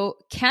also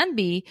can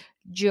be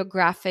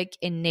geographic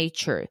in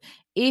nature.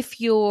 If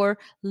you're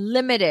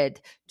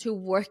limited to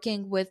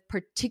working with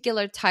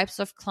particular types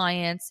of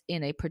clients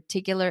in a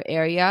particular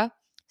area,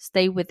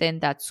 stay within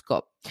that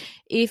scope.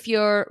 If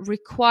you're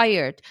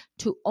required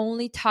to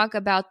only talk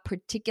about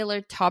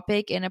particular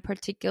topic in a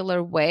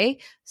particular way,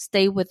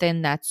 stay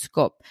within that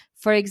scope.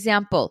 For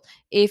example,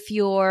 if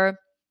you're,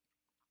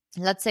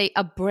 let's say,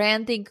 a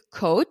branding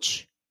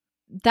coach,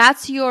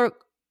 that's your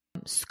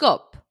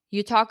scope.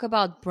 You talk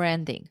about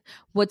branding.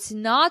 What's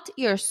not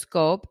your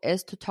scope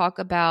is to talk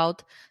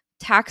about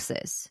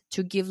taxes,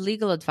 to give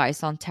legal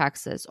advice on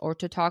taxes, or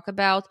to talk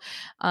about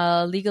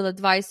legal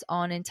advice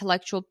on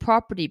intellectual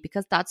property,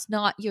 because that's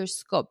not your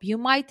scope. You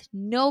might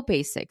know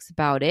basics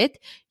about it.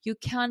 You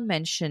can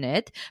mention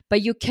it,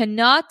 but you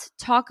cannot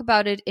talk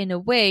about it in a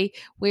way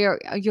where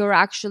you're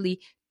actually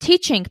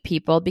teaching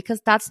people,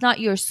 because that's not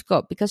your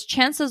scope. Because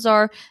chances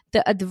are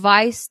the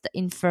advice, the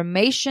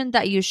information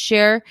that you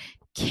share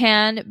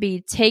can be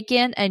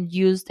taken and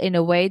used in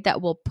a way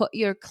that will put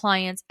your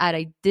clients at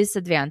a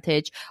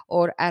disadvantage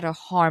or at a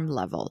harm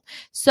level.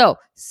 So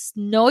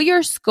know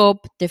your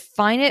scope,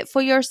 define it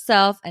for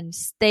yourself, and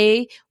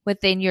stay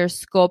within your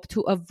scope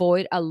to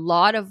avoid a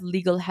lot of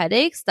legal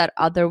headaches that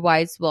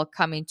otherwise will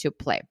come into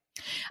play.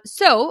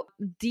 So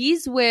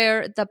these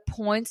were the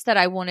points that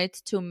I wanted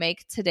to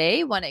make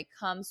today when it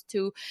comes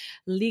to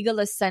legal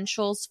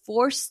essentials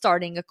for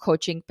starting a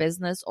coaching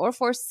business or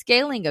for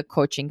scaling a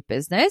coaching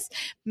business.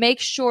 Make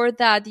sure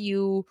that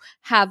you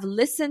have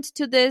listened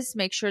to this,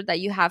 make sure that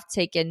you have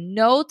taken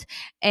note,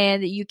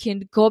 and you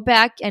can go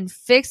back and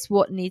fix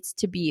what needs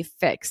to be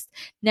fixed.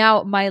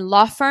 Now, my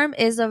law firm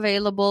is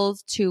available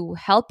to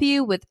help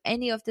you with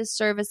any of the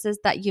services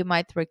that you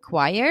might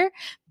require,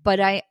 but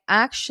I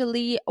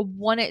actually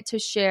wanted to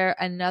share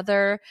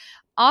another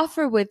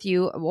offer with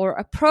you or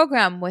a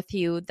program with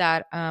you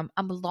that I'm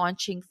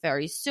launching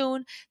very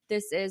soon.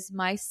 This is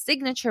my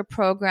signature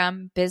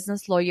program,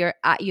 Business Lawyer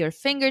at Your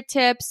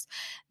Fingertips.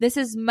 This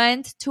is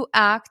meant to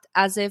act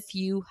as if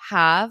you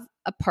have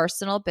a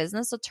personal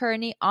business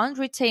attorney on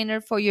retainer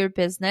for your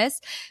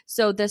business.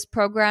 So this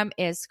program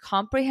is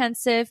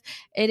comprehensive.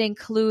 It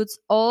includes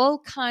all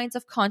kinds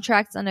of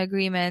contracts and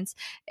agreements.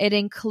 It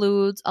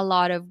includes a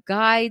lot of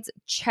guides,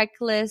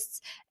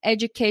 checklists,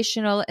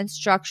 educational,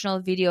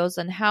 instructional videos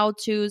and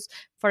how-tos.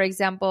 For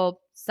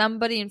example,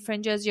 somebody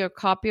infringes your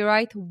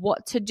copyright,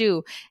 what to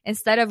do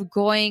instead of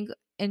going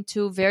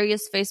into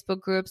various Facebook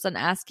groups and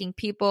asking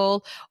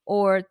people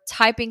or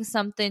typing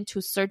something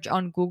to search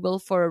on Google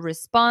for a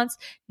response.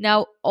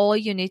 Now, all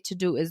you need to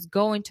do is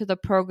go into the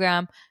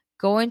program,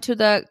 go into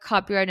the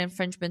copyright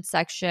infringement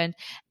section,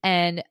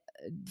 and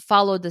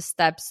follow the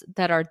steps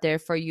that are there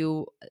for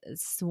you,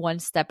 one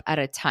step at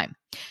a time.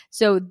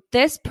 So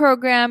this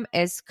program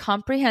is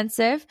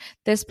comprehensive.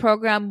 This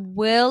program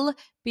will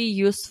be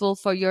useful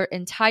for your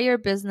entire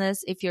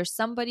business. If you're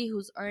somebody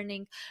who's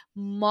earning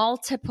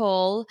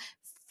multiple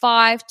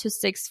 5 to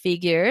 6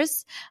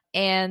 figures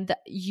and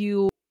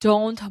you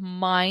don't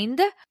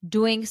mind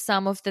doing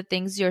some of the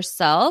things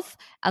yourself,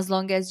 as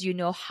long as you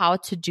know how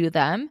to do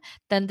them,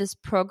 then this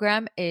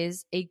program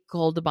is a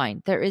gold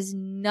mine. There is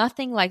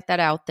nothing like that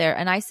out there.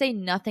 And I say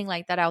nothing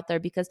like that out there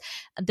because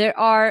there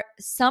are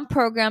some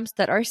programs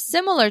that are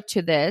similar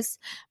to this,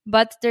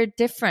 but they're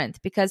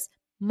different because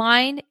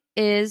mine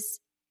is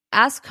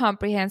as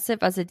comprehensive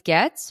as it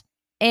gets.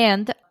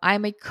 And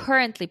I'm a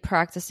currently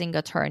practicing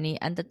attorney,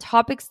 and the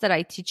topics that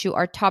I teach you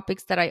are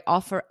topics that I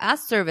offer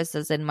as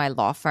services in my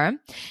law firm.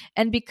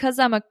 And because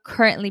I'm a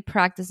currently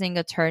practicing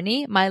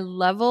attorney, my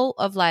level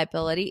of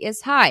liability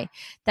is high.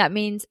 That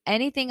means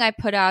anything I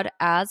put out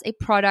as a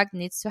product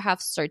needs to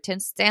have certain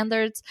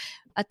standards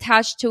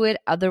attached to it.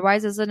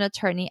 Otherwise, as an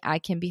attorney, I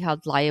can be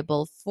held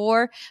liable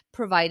for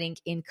providing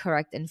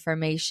incorrect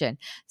information.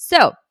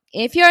 So,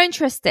 if you're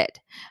interested,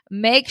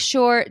 make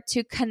sure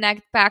to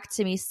connect back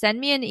to me. Send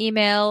me an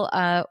email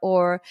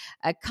or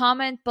a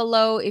comment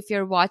below if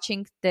you're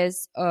watching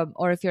this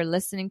or if you're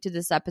listening to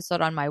this episode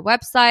on my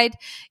website.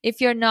 If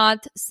you're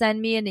not,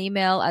 send me an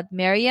email at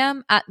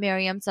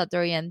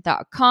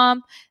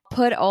Maryam@maryamsadorian.com.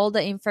 Put all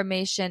the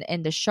information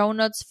in the show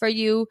notes for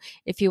you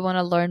if you want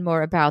to learn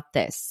more about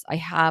this. I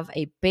have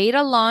a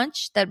beta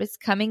launch that is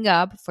coming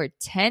up for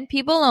 10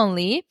 people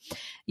only.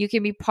 You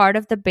can be part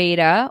of the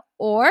beta,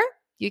 or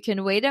you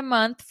can wait a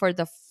month for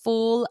the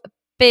full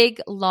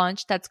big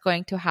launch that's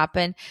going to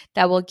happen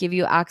that will give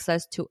you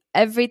access to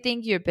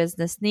everything your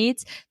business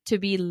needs to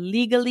be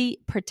legally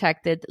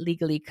protected,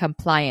 legally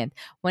compliant.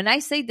 When I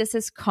say this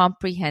is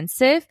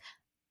comprehensive,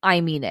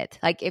 I mean it.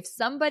 Like if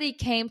somebody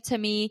came to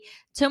me,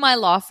 to my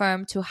law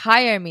firm to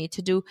hire me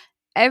to do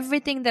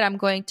everything that I'm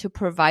going to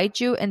provide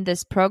you in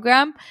this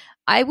program,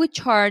 I would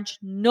charge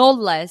no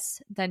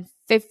less than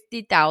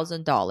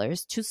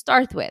 $50,000 to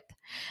start with.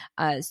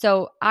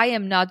 So I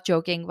am not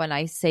joking when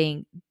I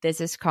saying this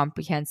is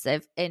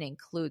comprehensive. It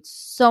includes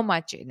so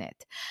much in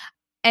it.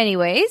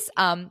 Anyways,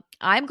 I'm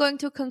going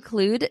to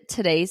conclude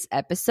today's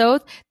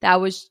episode. That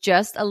was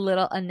just a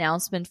little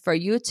announcement for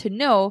you to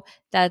know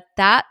that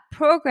that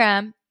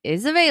program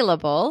is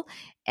available,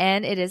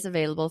 and it is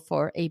available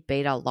for a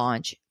beta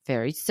launch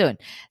very soon.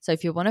 So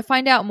if you want to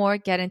find out more,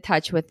 get in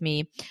touch with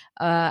me.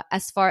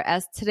 As far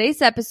as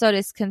today's episode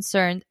is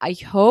concerned, I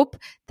hope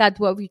that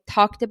what we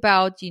talked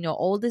about,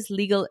 all these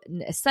legal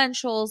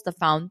essentials, the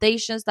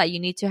foundations that you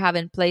need to have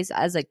in place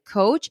as a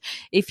coach,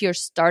 if you're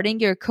starting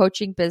your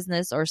coaching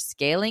business or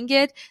scaling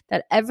it,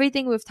 that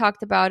everything we've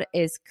talked about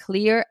is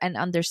clear and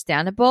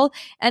understandable.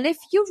 And if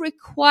you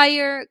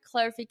require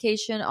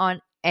clarification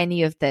on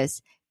any of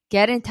this,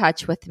 get in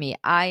touch with me.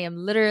 I am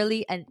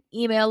literally an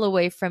email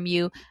away from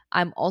you.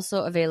 I'm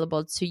also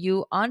available to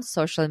you on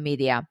social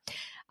media.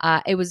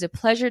 It was a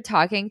pleasure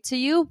talking to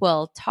you.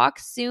 We'll talk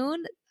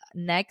soon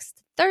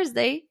next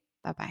Thursday.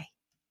 Bye-bye.